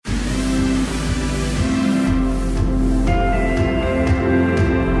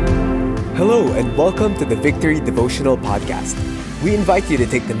and welcome to the Victory Devotional Podcast. We invite you to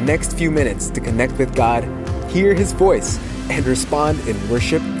take the next few minutes to connect with God, hear His voice, and respond in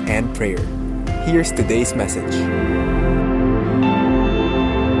worship and prayer. Here's today's message.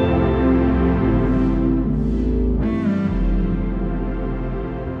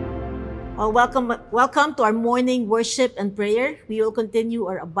 Well, welcome to our morning worship and prayer. We will continue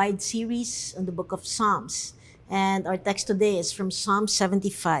our Abide series on the book of Psalms. And our text today is from Psalm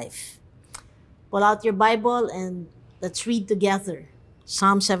 75. Pull out your Bible and let's read together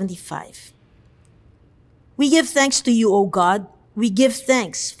Psalm 75. We give thanks to you, O God. We give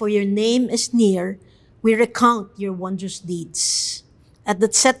thanks, for your name is near. We recount your wondrous deeds. At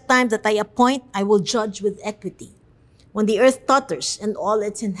the set time that I appoint, I will judge with equity. When the earth totters and all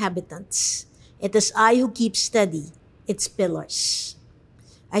its inhabitants, it is I who keep steady its pillars.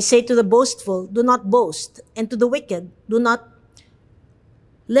 I say to the boastful, do not boast, and to the wicked, do not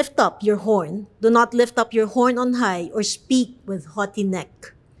lift up your horn. Do not lift up your horn on high or speak with haughty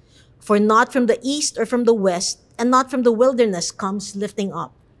neck. For not from the east or from the west, and not from the wilderness comes lifting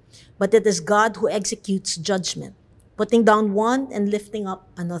up, but it is God who executes judgment, putting down one and lifting up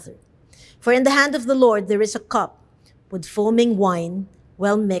another. For in the hand of the Lord there is a cup with foaming wine,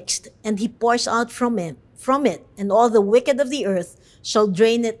 well mixed, and he pours out from it, and all the wicked of the earth shall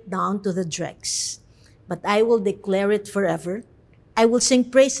drain it down to the dregs. But I will declare it forever. I will sing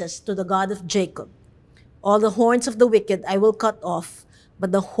praises to the God of Jacob. All the horns of the wicked I will cut off,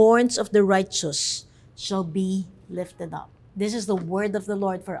 but the horns of the righteous shall be lifted up. This is the word of the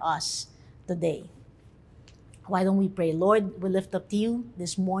Lord for us today. Why don't we pray? Lord, we lift up to you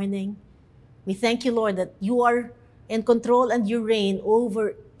this morning. We thank you, Lord, that you are in control and you reign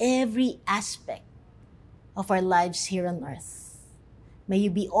over every aspect of our lives here on earth. May you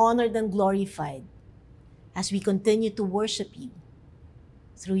be honored and glorified as we continue to worship you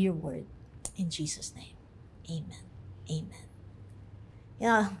through your word. In Jesus' name, amen. Amen. You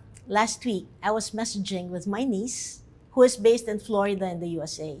know, last week, I was messaging with my niece, who is based in Florida in the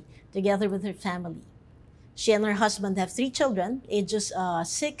USA, together with her family. She and her husband have 3 children, ages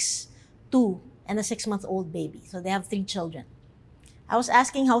 6, 2, and a 6-month-old baby. So they have 3 children. I was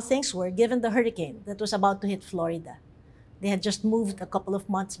asking how things were given the hurricane that was about to hit Florida. They had just moved a couple of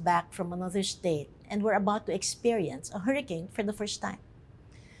months back from another state and were about to experience a hurricane for the first time.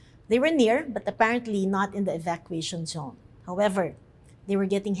 They were near, but apparently not in the evacuation zone. However, they were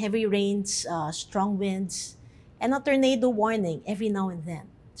getting heavy rains, strong winds, and a tornado warning every now and then.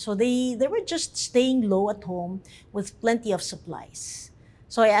 So they were just staying low at home with plenty of supplies.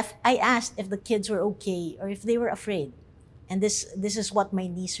 So I asked if the kids were okay or if they were afraid. And this is what my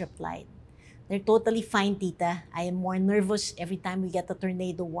niece replied. They're totally fine, Tita. I am more nervous every time we get a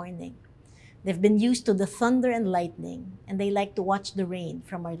tornado warning. They've been used to the thunder and lightning, and they like to watch the rain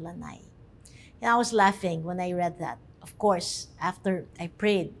from our lanai. And I was laughing when I read that. Of course, after I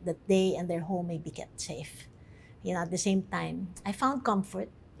prayed that they and their home may be kept safe. At the same time, I found comfort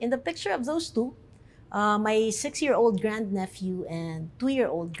in the picture of those two, my 6-year-old grandnephew and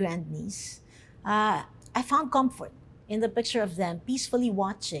 2-year-old grandniece. I found comfort in the picture of them peacefully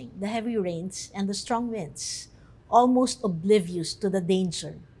watching the heavy rains and the strong winds, almost oblivious to the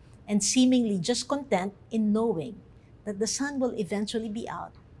danger, and seemingly just content in knowing that the sun will eventually be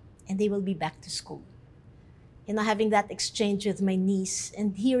out and they will be back to school. Having that exchange with my niece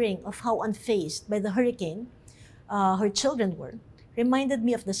and hearing of how unfazed by the hurricane her children were, reminded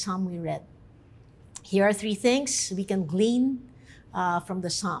me of the psalm we read. Here are 3 things we can glean from the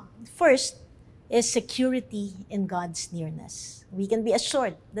psalm. First is security in God's nearness. We can be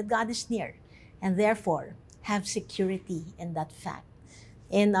assured that God is near and therefore have security in that fact.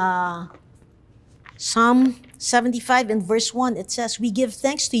 In Psalm 75 in verse 1, it says, we give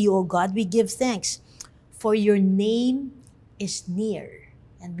thanks to you, O God. We give thanks, for your name is near,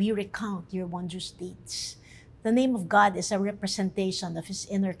 and we recount your wondrous deeds. The name of God is a representation of his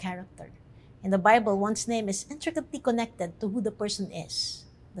inner character. In the Bible, one's name is intricately connected to who the person is.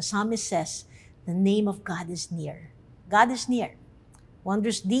 The psalmist says, the name of God is near. God is near.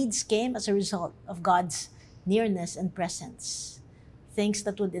 Wondrous deeds came as a result of God's nearness and presence. Things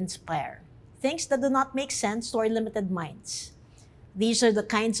that would inspire. Things that do not make sense to our limited minds. These are the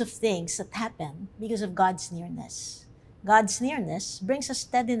kinds of things that happen because of God's nearness. God's nearness brings a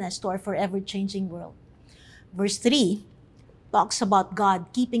steadiness to our forever changing world. Verse 3 talks about God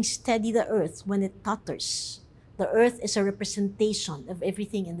keeping steady the earth when it totters. The earth is a representation of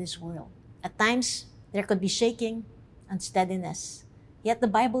everything in this world. At times, there could be shaking, unsteadiness. Yet the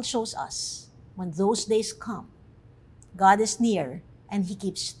Bible shows us when those days come, God is near and he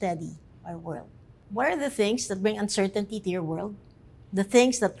keeps steady our world. What are the things that bring uncertainty to your world? the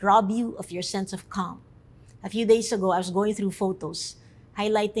things that rob you of your sense of calm. A few days ago, I was going through photos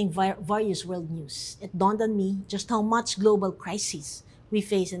highlighting various world news. It dawned on me just how much global crises we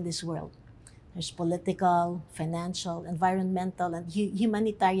face in this world. There's political, financial, environmental, and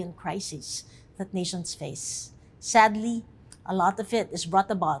humanitarian crises that nations face. Sadly, a lot of it is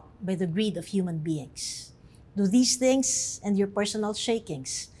brought about by the greed of human beings. Do these things and your personal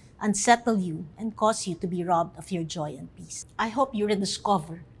shakings unsettle you and cause you to be robbed of your joy and peace? I hope you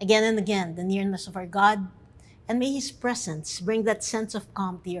rediscover again and again the nearness of our God, and may His presence bring that sense of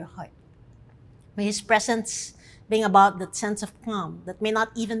calm to your heart. May His presence bring about that sense of calm that may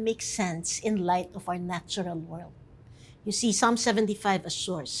not even make sense in light of our natural world. You see, Psalm 75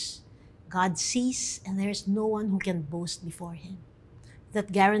 assures, God sees and there is no one who can boast before Him.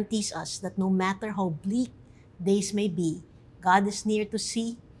 That guarantees us that no matter how bleak days may be, God is near to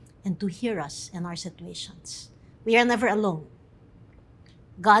see and to hear us in our situations. We are never alone.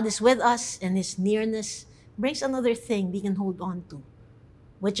 God is with us, and His nearness brings another thing we can hold on to,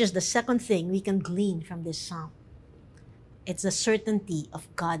 which is the second thing we can glean from this psalm. It's the certainty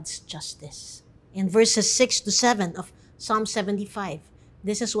of God's justice. In verses 6 to 7 of Psalm 75,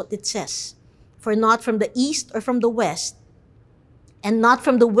 this is what it says, "For not from the east or from the west, and not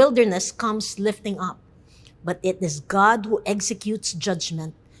from the wilderness comes lifting up, but it is God who executes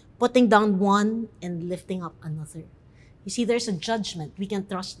judgment, putting down one and lifting up another." You see, there's a judgment we can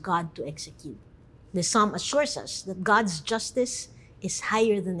trust God to execute. The psalm assures us that God's justice is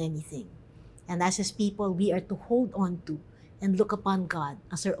higher than anything. And as His people, we are to hold on to and look upon God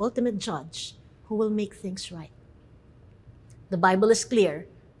as our ultimate judge who will make things right. The Bible is clear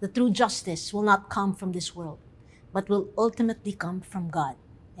that true justice will not come from this world, but will ultimately come from God.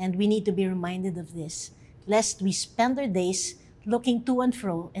 And we need to be reminded of this, lest we spend our days looking to and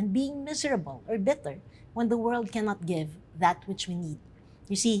fro and being miserable or bitter when the world cannot give that which we need.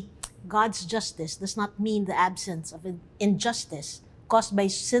 You see, God's justice does not mean the absence of injustice caused by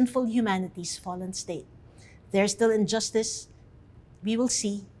sinful humanity's fallen state. There is still injustice we will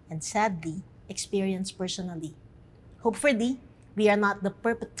see and sadly experience personally. Hopefully, we are not the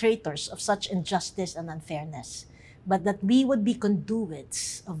perpetrators of such injustice and unfairness, but that we would be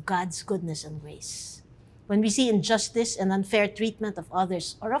conduits of God's goodness and grace. When we see injustice and unfair treatment of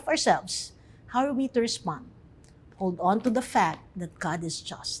others or of ourselves, how are we to respond? Hold on to the fact that God is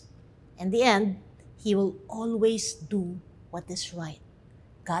just. In the end, He will always do what is right.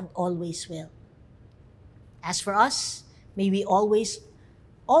 God always will. As for us, may we always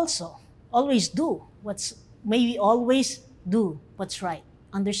do what's right,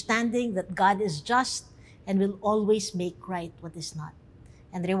 understanding that God is just and will always make right what is not,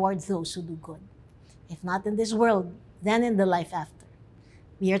 and reward those who do good. If not in this world, then in the life after.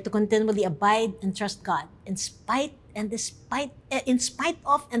 We are to continually abide and trust God in spite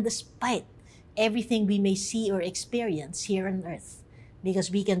of and despite everything we may see or experience here on earth,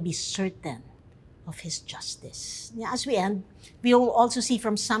 because we can be certain of His justice. As we end, we will also see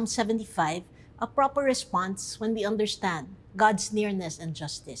from Psalm 75 a proper response when we understand God's nearness and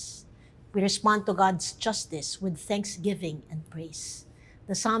justice. We respond to God's justice with thanksgiving and praise.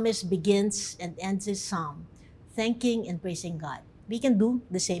 The psalmist begins and ends his psalm thanking and praising God. We can do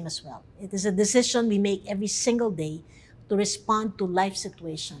the same as well. It is a decision we make every single day to respond to life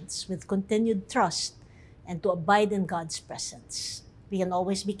situations with continued trust and to abide in God's presence. We can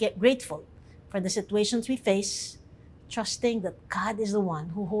always be grateful for the situations we face, trusting that God is the one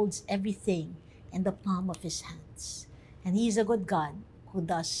who holds everything in the palm of His hands. And He is a good God who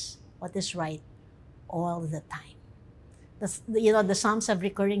does what is right all the time. The Psalms have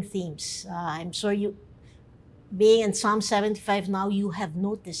recurring themes. I'm sure you, being in Psalm 75 now, you have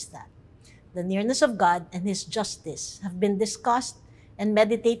noticed that. The nearness of God and His justice have been discussed and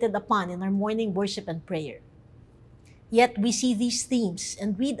meditated upon in our morning worship and prayer. Yet we see these themes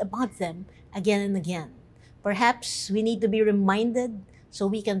and read about them again and again. Perhaps we need to be reminded so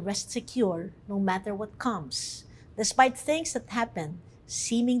we can rest secure no matter what comes, despite things that happen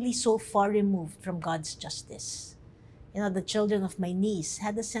seemingly so far removed from God's justice. The children of my niece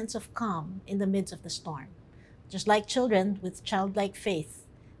had a sense of calm in the midst of the storm. Just like children with childlike faith,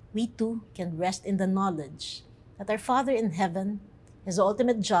 we too can rest in the knowledge that our Father in heaven is the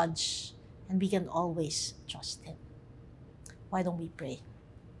ultimate judge, and we can always trust Him. Why don't we pray?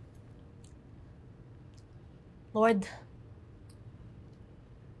 Lord,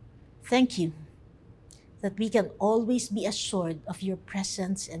 thank You that we can always be assured of Your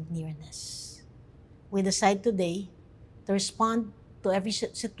presence and nearness. We decide today to respond to every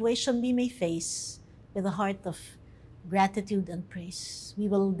situation we may face with a heart of gratitude and praise. We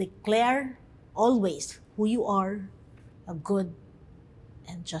will declare always who You are, a good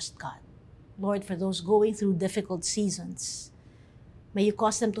and just God. Lord, for those going through difficult seasons, may you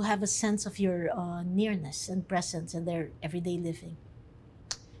cause them to have a sense of your nearness and presence in their everyday living.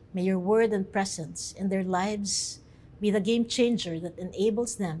 May your word and presence in their lives be the game changer that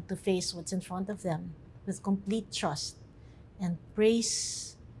enables them to face what's in front of them with complete trust and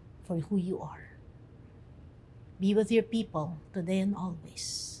praise for who you are. Be with your people today and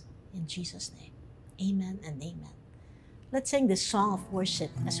always. In Jesus' name, amen and amen. Let's sing this song of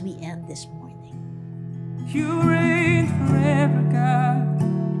worship as we end this morning. You reign forever, God.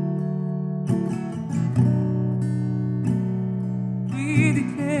 We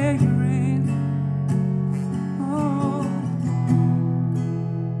declare your reign. Oh.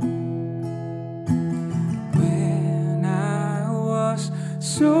 When I was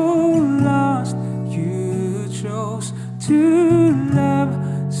so lost, you chose to love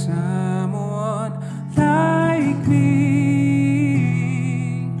someone like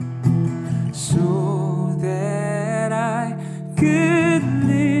me, so that I could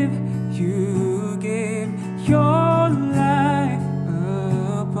live. You gave your life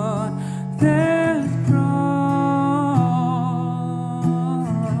upon that cross.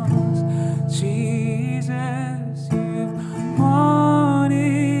 Jesus, you've won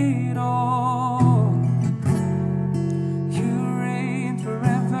it all. You reign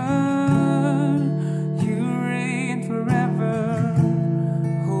forever. You reign forever.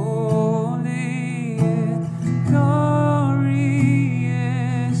 Holy and glorious.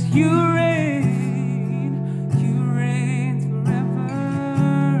 You reign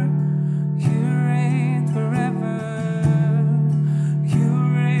forever. You reign forever. You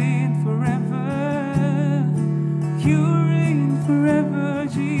reign forever. You reign forever,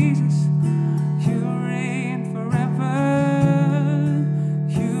 Jesus. You reign forever.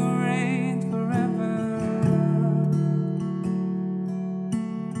 You reign forever.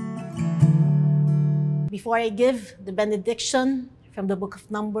 Before I give the benediction from the book of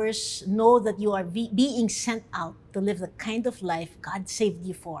Numbers, know that you are being sent out to live the kind of life God saved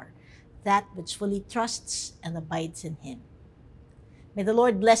you for, that which fully trusts and abides in Him. May the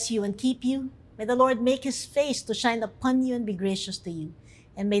Lord bless you and keep you. May the Lord make His face to shine upon you and be gracious to you.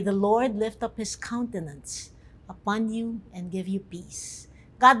 And may the Lord lift up His countenance upon you and give you peace.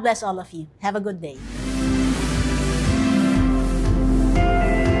 God bless all of you. Have a good day.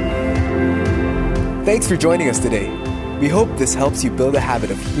 Thanks for joining us today. We hope this helps you build a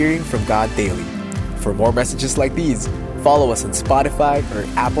habit of hearing from God daily. For more messages like these, follow us on Spotify or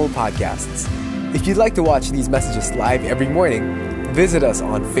Apple Podcasts. If you'd like to watch these messages live every morning, visit us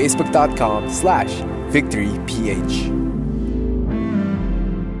on facebook.com/victoryph.